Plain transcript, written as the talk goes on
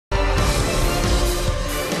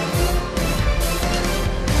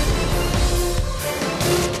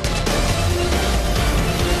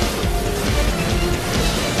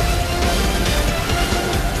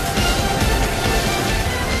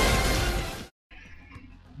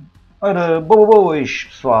Ora, boas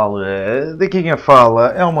pessoal, daqui quem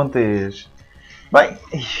fala é o Montes. Bem,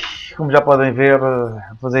 como já podem ver, vou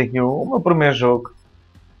fazer aqui o meu primeiro jogo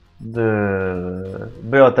de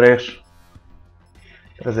BO3.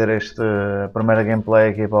 Trazer este primeira gameplay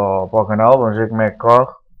aqui para o canal, vamos ver como é que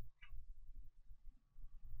corre.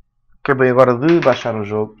 Acabei agora de baixar o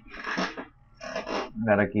jogo.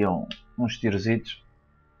 Dar aqui uns tirositos.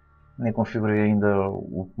 Nem configurei ainda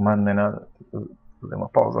o comando nem nada. Vou fazer uma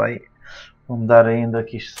pausa aí. Vou dar ainda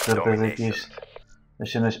aqui, certeza que isto.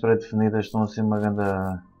 As cenas pré-definidas estão assim uma grande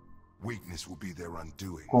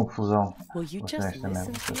confusão. Vou ser esta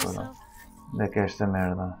merda. Onde é que é esta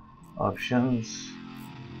merda? Options.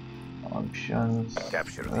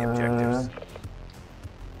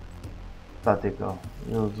 Tactical.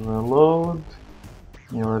 Use reload.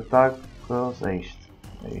 New attack. É isto.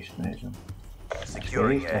 É isto mesmo.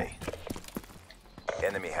 Securing A.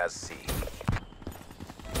 Enemy has C.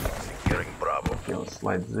 Securing Bravo. Aqui é o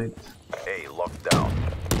slidezito. A locked down.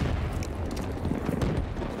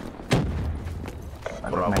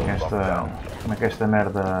 Olha como é que esta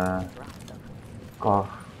merda corre.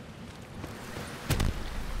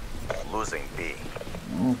 Losing B.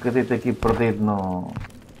 Um bocadito aqui perdido no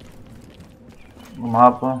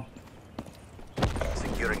mapa.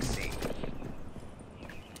 Securing C.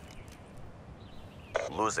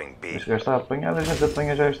 Losing B. Este gajo está apanhado, a gente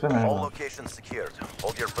apanha já esta All merda. locations secured.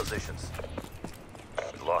 Hold your positions.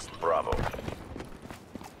 We lost Bravo.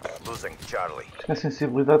 Losing Charlie. Acho que a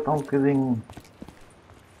sensibilidade está um bocadinho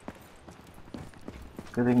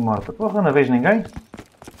morta. Porra, não vejo ninguém?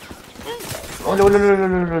 Olha.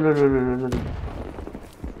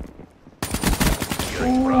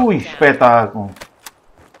 Ui, espetáculo.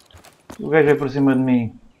 O gajo é por cima de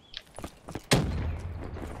mim.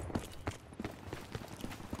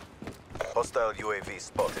 Hostile UAV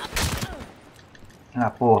spotted.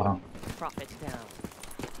 Ah, porra.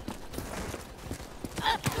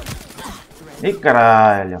 Ih,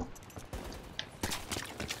 caralho.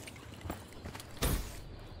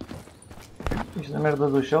 Isto é merda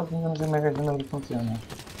do chão, ainda não sei como é que esta merda funciona.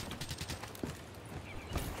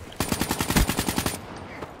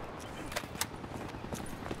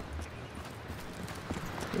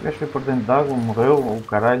 O gajo foi por dentro de água, morreu, o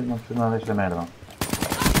caralho, não precisa nada desta merda.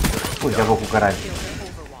 Ui, já vou com o caralho.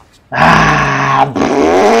 Ah!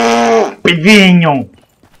 Pedinho!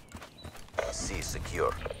 C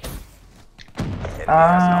secure.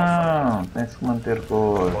 Ah, tem-se que manter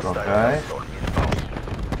coisa, ok.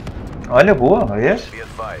 Olha, boa, vês?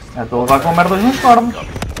 Já estou a levar com merdas nos cornos.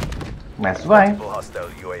 Começo bem. Por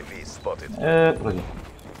aqui.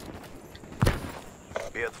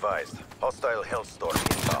 Be advised. Hostile Hellstorm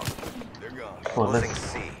inbound.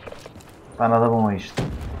 Foda-se. Está nada bom isto.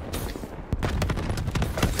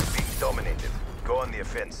 Being dominated. Go on the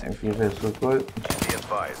offensive. Aqui a ver se coisa. Be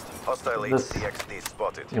advised. Hostile HCXD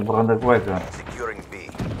spotted. Emborrando a cueca. Securing B.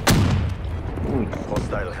 Ui.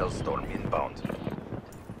 Hostile Hellstorm inbound.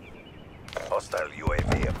 Hostile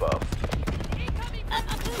UAV above.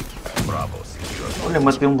 Bravo secure. Olha,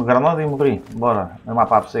 matei um de granada e morri. Bora, é uma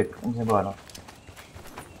papo seco. Vamos embora.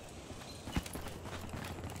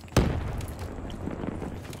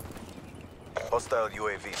 Hostile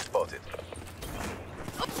UAV spotted.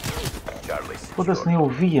 Charlie secure. Foda-se, nem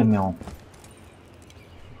ouvia, meu.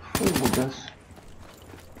 Foda-se.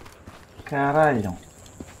 Caralho.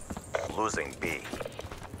 Losing B.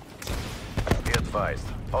 Be advised.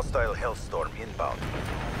 Hostile Hellstorm inbound.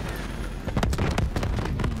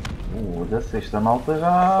 Foda-se, esta malta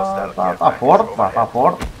já está forte, está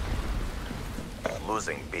forte.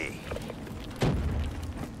 Losing B.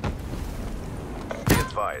 Be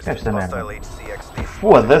advised. Esta merda. Hostile HCXD.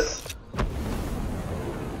 Foda-se.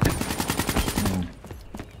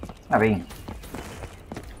 Ah, bem.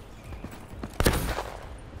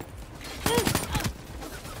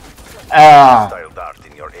 Ah! Hostile dart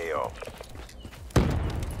in your AO.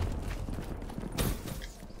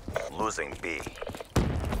 Losing B.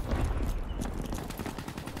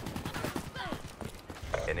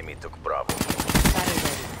 Enemy took Bravo.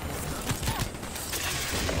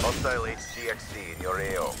 Hostile HCXD in your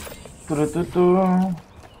AO.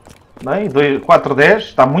 Bem, 4-10,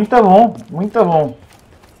 está muito bom, muito bom.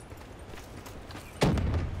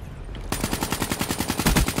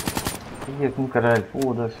 Ia com caralho,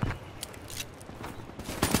 foda-se.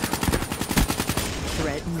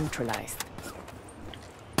 Threat neutralized.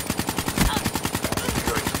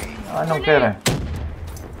 Ah, não querem.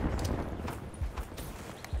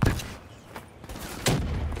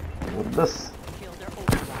 Foda-se.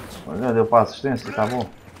 Olha, deu para a assistência, está bom.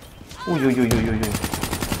 Ui.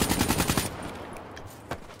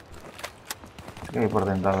 Fiquei por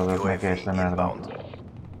tentar ver como é que é esta UAV merda. inbound.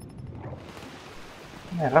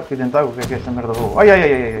 É rápido tentar o que é esta merda. Ai ai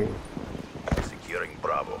ai ai ai. Securing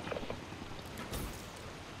Bravo.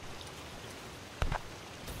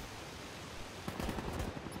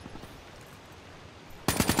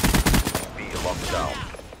 B locked down.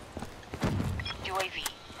 UAV,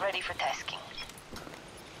 ready for tasking.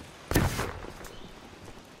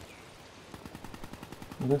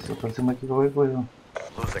 Olha só, apareceu-me aqui qualquer coisa.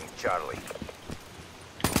 Losing Charlie.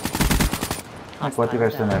 Como é que eu tive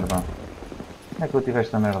esta merda? Como é que eu tive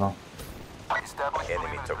esta merda?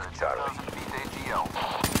 Enemy took Charlie.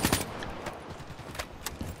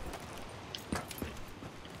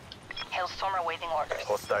 Hailstorm awaiting orders.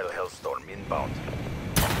 Hostile Hellstorm inbound.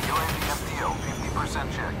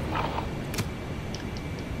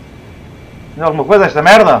 Tem alguma coisa esta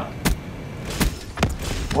merda?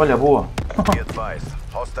 Olha, boa. Be advised.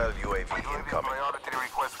 Hostile UAV incoming.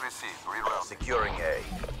 Securing A.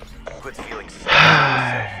 Quit feeling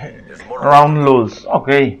safe. There's more Round lose.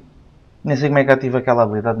 Ok. Nem sei como é que ativa aquela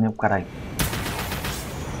habilidade, nem o caralho.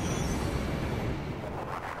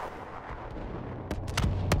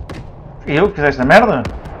 Eu que fiz esta merda?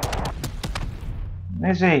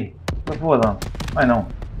 Nem sei. Foi foda. Ai não.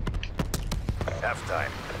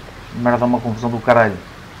 halftime. Merda, uma confusão do caralho.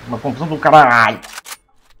 Uma confusão do caralho.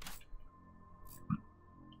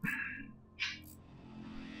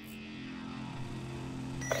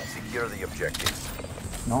 Secure the objectives.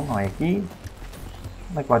 Não, não é aqui.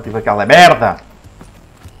 Como é que eu ativo aquela merda?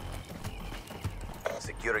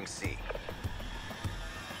 Securing C.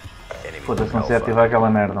 Enemy Foda-se, took não sei Alpha. ativar aquela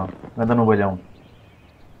merda. Anda no balhão.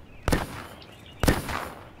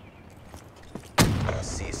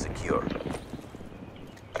 C secure.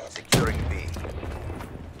 Securing B.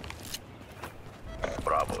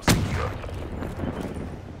 Bravo secure.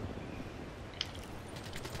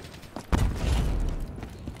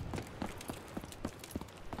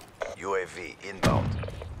 UAV inbound.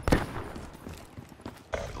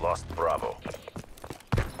 We lost Bravo.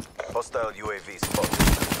 Hostile UAV spotted.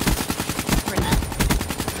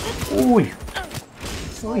 Ui!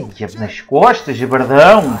 Ui, nas costas,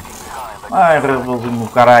 jabardão! Ai, revolvinho no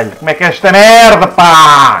caralho. Como é que é esta merda,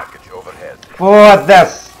 pá? Package overhead.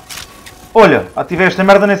 Foda-se! Olha, ativei esta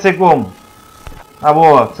merda nem sei como. Ah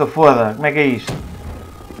boa, que se foda. Como é que é isto?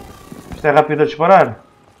 Isto é rápido a disparar?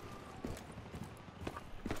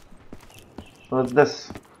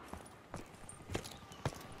 Foda-se.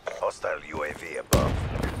 Hostile UAV above.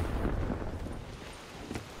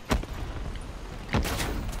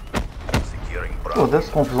 Securing Bravo. Foda-se,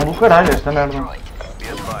 confusão do caralho esta merda. Be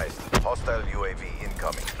advised. Hostile UAV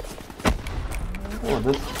incoming.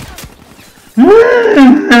 Foda-se.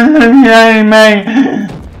 Ai, mãe!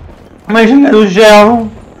 Imagina do gel!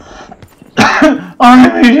 Ai,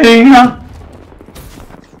 beijinha!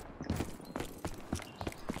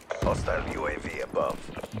 Hostile UAV above.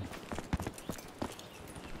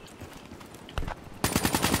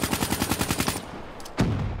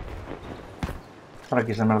 Será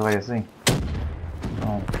que esta merda vai assim?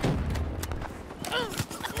 Não.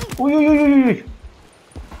 Ui, ui, ui, ui, ui!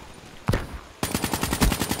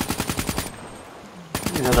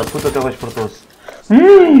 Filha da puta, teletransportou-se.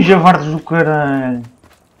 Javardes do caralho!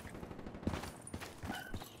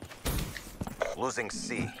 Losing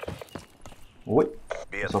C. Oi!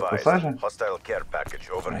 Be Só advised. passagem? Hostile care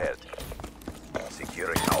package overhead.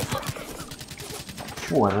 Securing Alpha.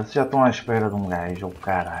 Foda-se, já estão à espera de um gajo, o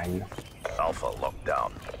caralho. Alpha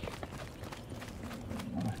lockdown.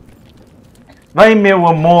 Vem, meu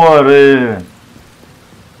amor!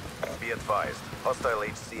 Be advised. Hostile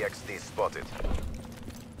HCXD spotted.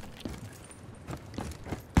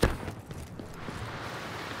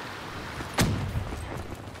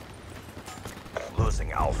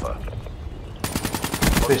 Losing Alpha.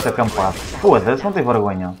 Este acampado. Foda-se, não tem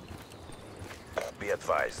vergonha. Be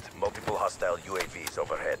advised. Multiple hostile UAVs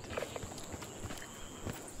overhead.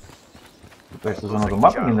 Para esta zona do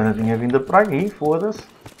mapa, ainda não tinha vindo para aqui, foda-se.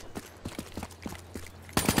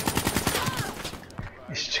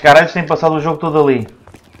 Estes caralhos têm passado o jogo todo ali.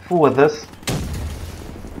 Foda-se.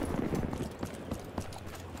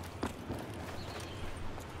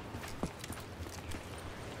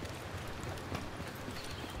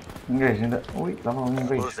 Um gajo ainda... Ui, estava ali um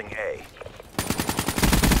gajo. Losing A.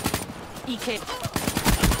 EK.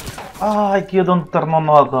 Ai, que adão de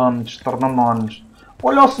Ternanones.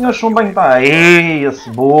 Olha o senhor Chumbem está aí, esse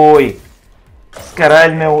boi. Esse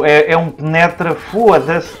caralho, meu, é um penetra,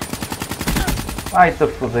 foda-se. Ai-te a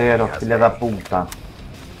foder, oh, filha da puta.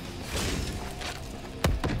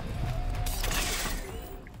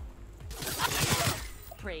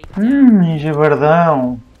 Prey.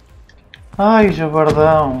 Jabardão. Ai,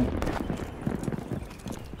 jabardão.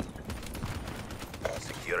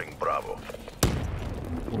 Securing Bravo.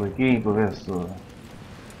 Por aqui, para ver se...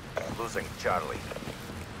 Losing Charlie.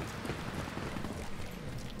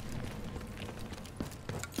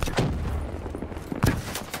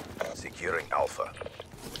 Securing Alpha.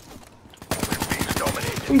 Being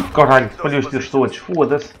dominated. Ih, caralho, falhei os tiros todos,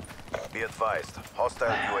 foda-se. Be advised,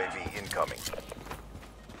 hostile UAV incoming.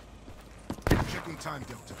 Checking time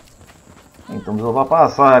delta. Estamos a levar para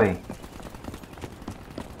assar, hein?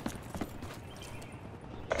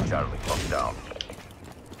 Charlie locked down.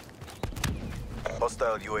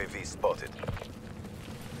 Hostile UAV spotted.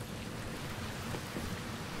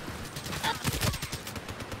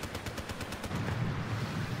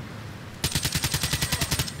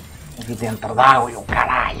 Aqui dentro d'água e o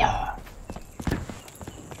caralho.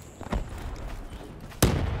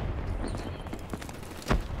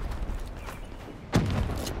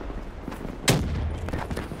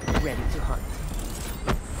 Ready to hunt.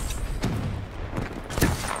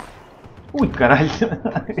 Ui, caralho.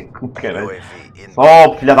 Com caralho. UAV in.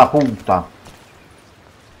 Oh, filha da puta.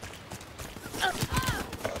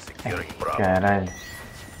 Securing Bravo. Caralho.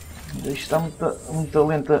 Isto está muito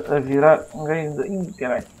lenta a virar. Ih,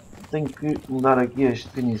 caralho. Tenho que mudar aqui as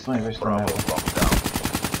definições desta Bravo merda. locked down.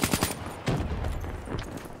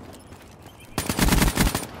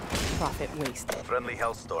 Profit wasted. Friendly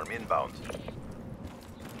Hellstorm inbound.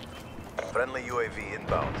 Friendly UAV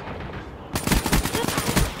inbound.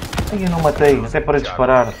 Ai, eu não matei, até para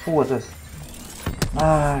disparar. Foda-se.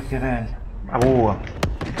 Ah, caralho. Ah, boa.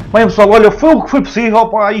 Bem, pessoal, olha, foi o que foi possível.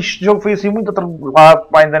 Pá, este jogo foi assim muito atribulado.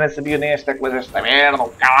 Pá, ainda nem sabia nem as teclas desta merda.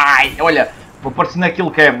 Caralho, olha, vou parecer naquilo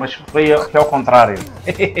que é, mas foi ao contrário.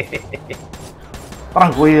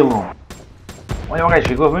 Tranquilo. Olha, o gajo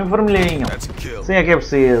ficou bem vermelhinho. Sim, é que é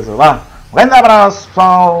preciso. Vá. Um grande abraço,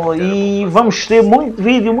 pessoal, e vamos ter muito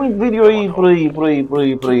vídeo aí,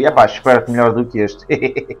 por aí. É pá, espero que melhor do que este.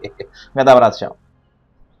 Um grande abraço, tchau.